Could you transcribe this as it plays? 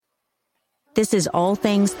This is All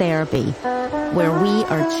Things Therapy, where we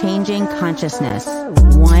are changing consciousness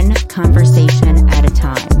one conversation at a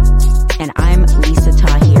time. And I'm Lisa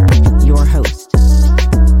Tahir, your host.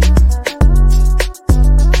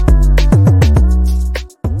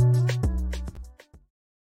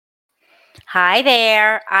 Hi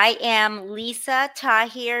there. I am Lisa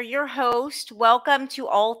Tahir, your host. Welcome to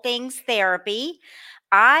All Things Therapy.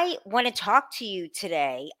 I want to talk to you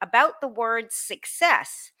today about the word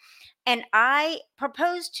success. And I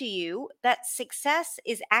propose to you that success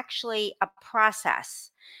is actually a process.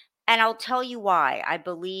 And I'll tell you why I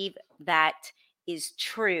believe that is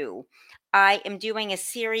true. I am doing a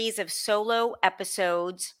series of solo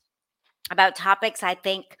episodes about topics I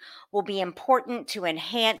think will be important to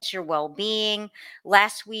enhance your well being.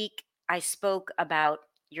 Last week, I spoke about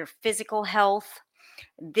your physical health.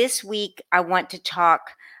 This week, I want to talk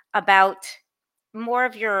about more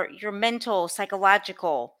of your mental,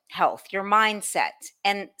 psychological health, your mindset,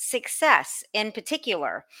 and success in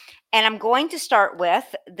particular. And I'm going to start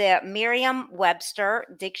with the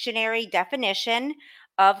Merriam-Webster dictionary definition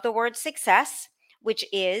of the word success, which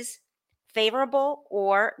is favorable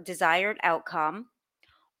or desired outcome,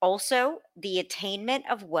 also the attainment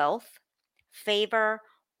of wealth, favor,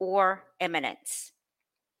 or eminence.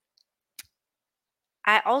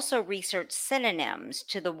 I also researched synonyms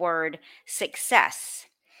to the word success.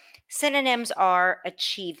 Synonyms are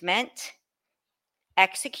achievement,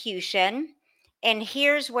 execution, and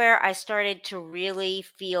here's where I started to really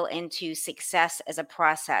feel into success as a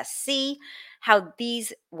process. See how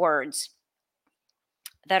these words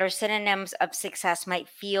that are synonyms of success might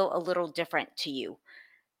feel a little different to you.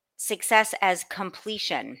 Success as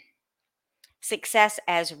completion, success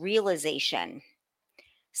as realization,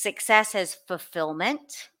 success as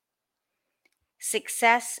fulfillment,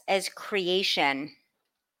 success as creation,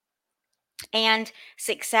 and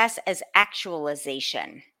success as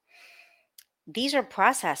actualization. These are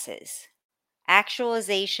processes.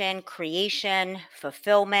 Actualization, creation,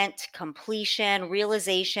 fulfillment, completion,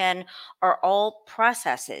 realization are all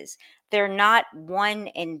processes. They're not one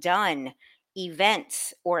and done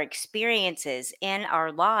events or experiences in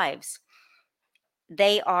our lives.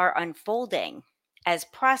 They are unfolding as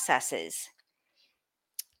processes.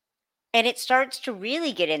 And it starts to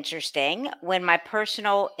really get interesting when my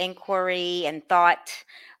personal inquiry and thought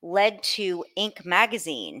led to Inc.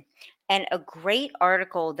 magazine and a great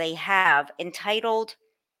article they have entitled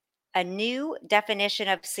A New Definition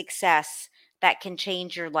of Success That Can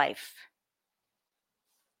Change Your Life.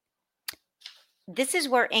 This is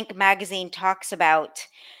where Inc. magazine talks about,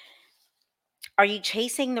 are you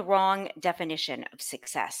chasing the wrong definition of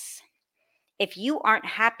success? If you aren't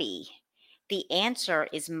happy, the answer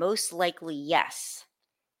is most likely yes.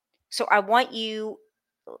 So I want you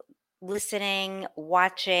listening,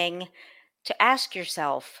 watching, to ask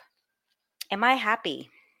yourself, am I happy?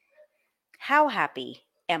 How happy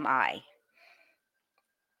am I?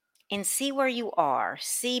 And see where you are.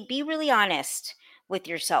 Be really honest with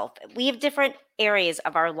yourself. We have different areas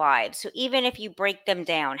of our lives. So even if you break them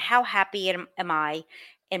down, how happy am I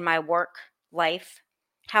in my work life?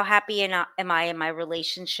 How happy am I in my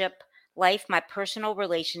relationship life, my personal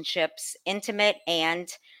relationships, intimate and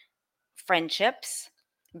friendships,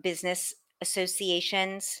 business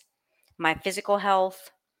associations, my physical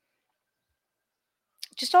health,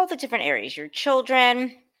 just all the different areas, your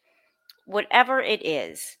children, whatever it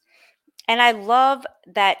is. And I love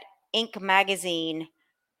that Inc. magazine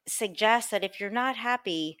suggests that if you're not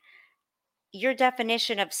happy, your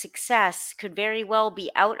definition of success could very well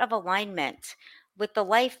be out of alignment with the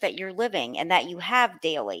life that you're living and that you have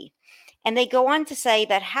daily. And they go on to say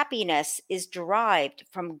that happiness is derived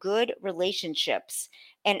from good relationships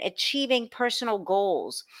and achieving personal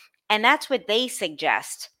goals. And that's what they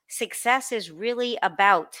suggest. Success is really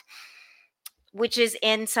about, which is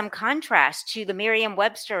in some contrast to the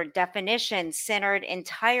Merriam-Webster definition centered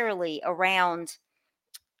entirely around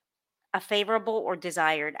a favorable or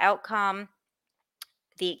desired outcome,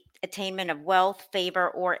 the attainment of wealth, favor,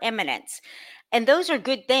 or eminence. And those are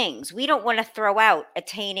good things. We don't want to throw out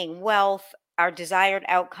attaining wealth, our desired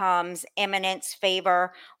outcomes, eminence,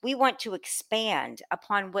 favor. We want to expand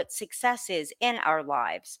upon what success is in our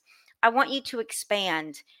lives. I want you to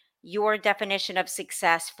expand your definition of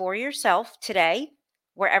success for yourself today,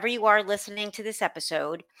 wherever you are listening to this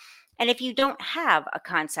episode. And if you don't have a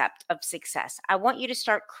concept of success, I want you to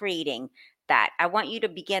start creating that. I want you to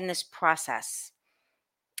begin this process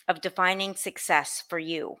of defining success for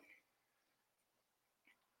you.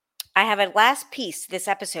 I have a last piece to this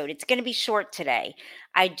episode. It's going to be short today.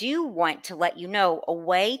 I do want to let you know a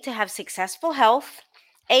way to have successful health.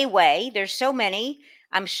 A way, there's so many.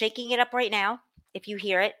 I'm shaking it up right now. If you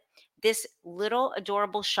hear it, this little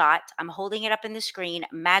adorable shot, I'm holding it up in the screen,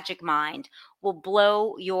 Magic Mind, will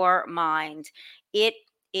blow your mind. It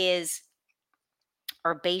is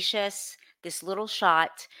herbaceous, this little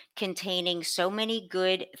shot containing so many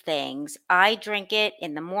good things. I drink it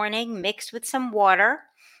in the morning mixed with some water.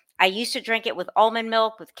 I used to drink it with almond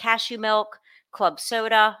milk, with cashew milk, club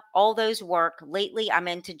soda, all those work. Lately, I'm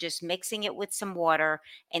into just mixing it with some water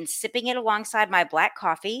and sipping it alongside my black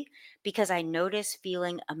coffee because I notice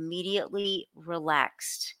feeling immediately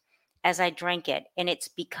relaxed as I drink it. And it's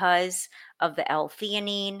because of the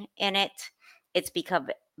L-theanine in it. It's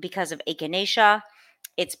because of echinacea.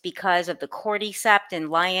 It's because of the cordyceps and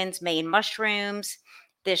lion's mane mushrooms.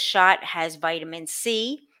 This shot has vitamin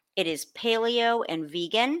C. It is paleo and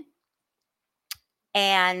vegan,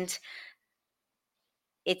 and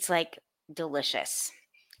it's like delicious.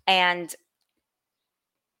 And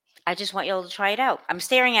I just want y'all to try it out. I'm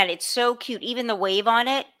staring at it. It's so cute. Even the wave on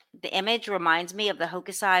it, the image reminds me of the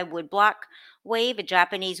Hokusai woodblock wave, a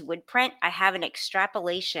Japanese wood print. I have an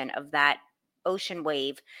extrapolation of that ocean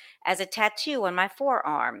wave as a tattoo on my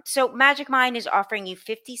forearm. So Magic Mind is offering you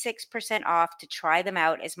 56% off to try them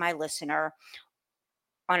out as my listener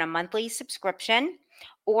on a monthly subscription,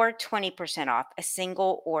 or 20% off a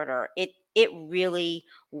single order. It really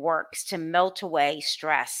works to melt away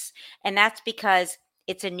stress. And that's because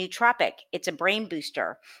it's a nootropic, it's a brain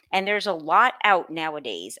booster. And there's a lot out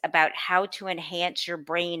nowadays about how to enhance your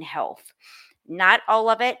brain health. Not all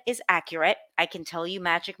of it is accurate. I can tell you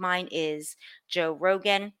Magic Mind is. Joe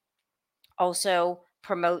Rogan also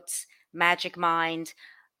promotes Magic Mind,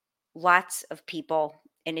 lots of people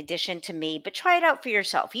in addition to me, but try it out for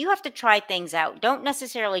yourself. You have to try things out. Don't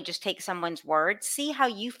necessarily just take someone's word. See how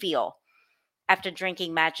you feel after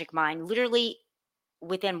drinking Magic Mind. Literally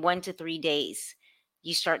within 1 to 3 days,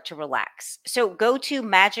 you start to relax. So go to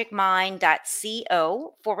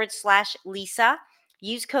magicmind.co/Lisa.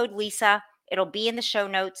 Use code Lisa. It'll be in the show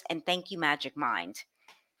notes. And thank you, Magic Mind.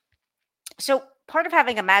 So part of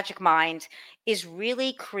having a Magic Mind is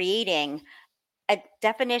really creating a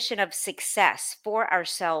definition of success for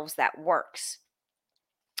ourselves that works.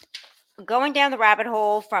 Going down the rabbit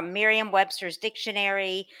hole from Merriam-Webster's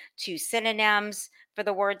dictionary to synonyms for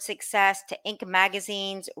the word success to Inc.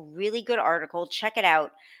 magazine's really good article. Check it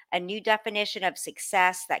out. A new definition of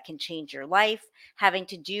success that can change your life, having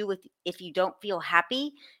to do with if you don't feel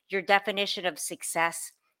happy, your definition of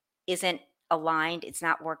success isn't aligned, it's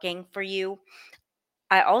not working for you.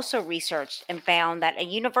 I also researched and found that a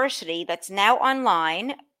university that's now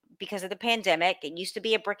online because of the pandemic, it used to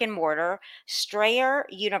be a brick and mortar, Strayer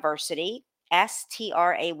University,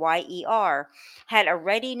 Strayer, had a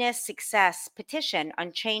readiness success petition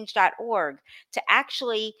on change.org to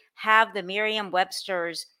actually have the Merriam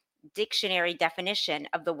Webster's dictionary definition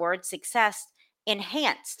of the word success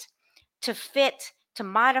enhanced to fit, to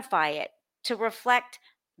modify it, to reflect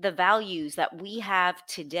the values that we have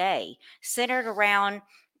today, centered around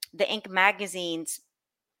the Inc. magazine's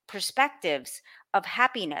perspectives of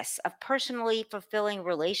happiness, of personally fulfilling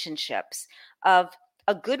relationships, of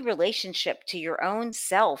a good relationship to your own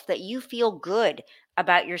self, that you feel good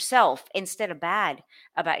about yourself instead of bad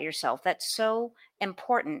about yourself. That's so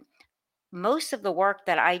important. Most of the work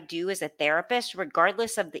that I do as a therapist,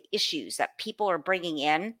 regardless of the issues that people are bringing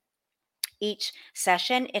in, each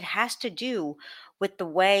session, it has to do with the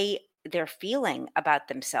way they're feeling about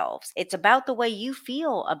themselves. It's about the way you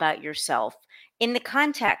feel about yourself in the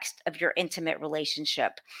context of your intimate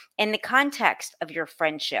relationship, in the context of your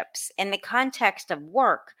friendships, in the context of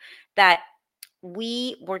work, that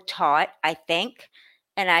we were taught, I think,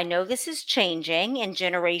 and I know this is changing in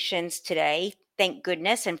generations today, thank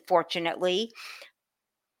goodness and fortunately,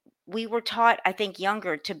 we were taught, I think,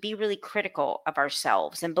 younger to be really critical of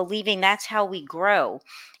ourselves and believing that's how we grow,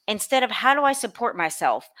 instead of how do I support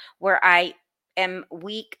myself where I am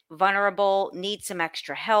weak, vulnerable, need some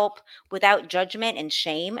extra help without judgment and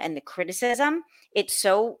shame and the criticism. It's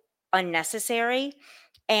so unnecessary.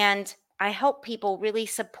 And I help people really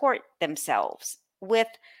support themselves with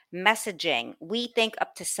messaging. We think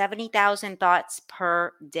up to 70,000 thoughts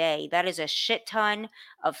per day. That is a shit ton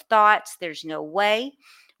of thoughts. There's no way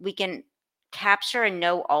we can capture and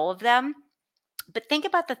know all of them. But think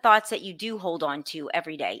about the thoughts that you do hold on to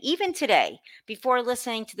every day, even today, before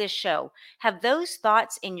listening to this show. Have those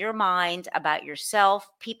thoughts in your mind about yourself,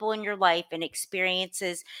 people in your life, and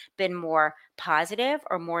experiences been more positive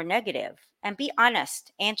or more negative? And be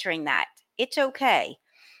honest answering that. It's okay.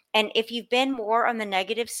 And if you've been more on the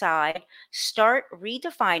negative side, start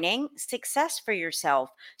redefining success for yourself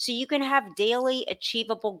so you can have daily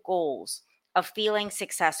achievable goals. of feeling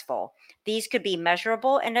successful. These could be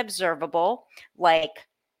measurable and observable, like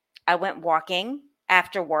I went walking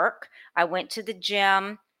after work, I went to the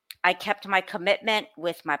gym, I kept my commitment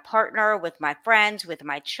with my partner, with my friends, with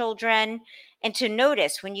my children, and to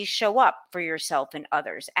notice when you show up for yourself and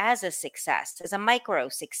others as a success, as a micro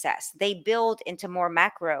success. They build into more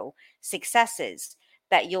macro successes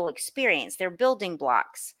that you'll experience. They're building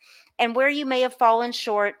blocks. And where you may have fallen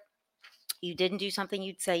short, you didn't do something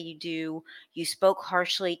you'd say you do, you spoke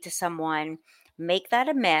harshly to someone, make that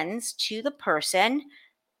amends to the person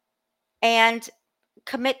and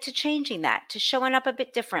commit to changing that, to showing up a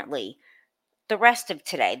bit differently. The rest of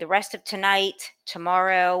today, the rest of tonight,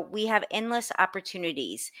 tomorrow, we have endless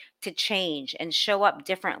opportunities to change and show up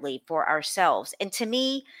differently for ourselves. And to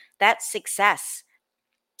me, that's success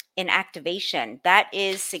in activation. That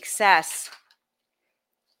is success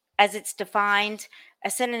as it's defined. A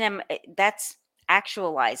synonym, that's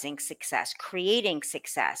actualizing success, creating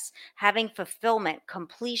success, having fulfillment,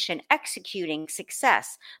 completion, executing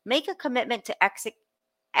success. Make a commitment to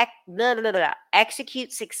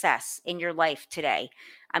execute success in your life today.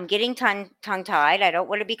 I'm getting tongue-tied. I don't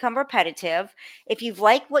want to become repetitive. If you've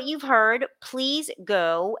liked what you've heard, please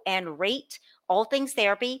go and rate All Things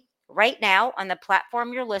Therapy right now on the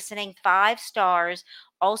platform you're listening, 5 stars.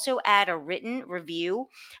 Also add a written review.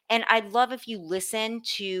 And I'd love if you listen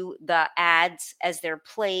to the ads as they're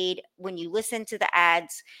played. When you listen to the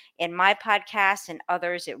ads in my podcast and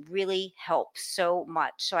others, it really helps so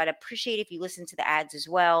much. So I'd appreciate if you listen to the ads as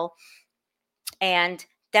well. And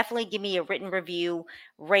definitely give me a written review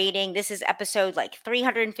rating. This is episode like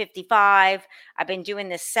 355. I've been doing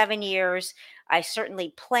this 7 years. I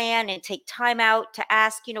certainly plan and take time out to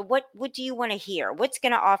ask, what do you want to hear? What's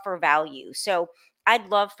going to offer value? So I'd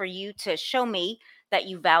love for you to show me that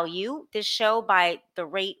you value this show by the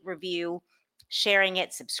rate, review, sharing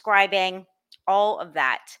it, subscribing, all of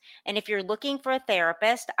that. And if you're looking for a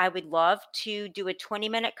therapist, I would love to do a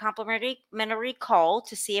 20-minute complimentary call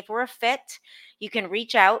to see if we're a fit. You can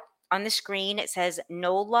reach out on the screen. It says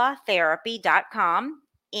NOLAtherapy.com,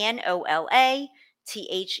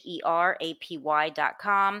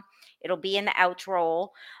 NOLAtherapy.com. It'll be in the outro.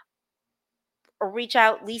 Or reach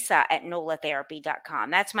out, Lisa@NOLAtherapy.com.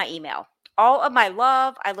 That's my email. All of my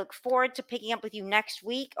love. I look forward to picking up with you next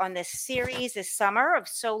week on this series this summer of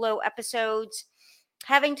solo episodes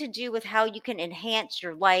having to do with how you can enhance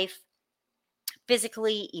your life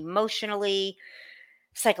physically, emotionally,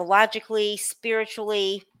 psychologically,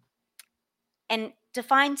 spiritually, and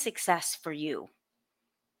define success for you.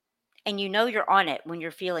 And you're on it when you're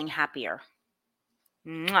feeling happier.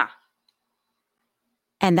 Mwah.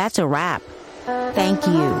 And that's a wrap. Thank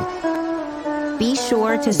you. Be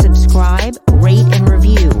sure to subscribe, rate, and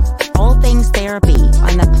review All Things Therapy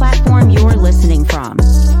on the platform you're listening from.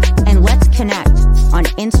 And let's connect on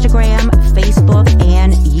Instagram, Facebook,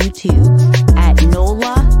 and YouTube at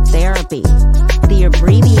NOLA Therapy, the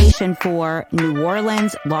abbreviation for New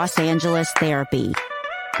Orleans, Los Angeles Therapy,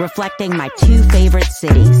 reflecting my 2 favorite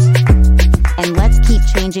cities. And let's keep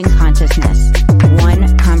changing consciousness,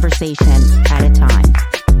 one conversation at a time.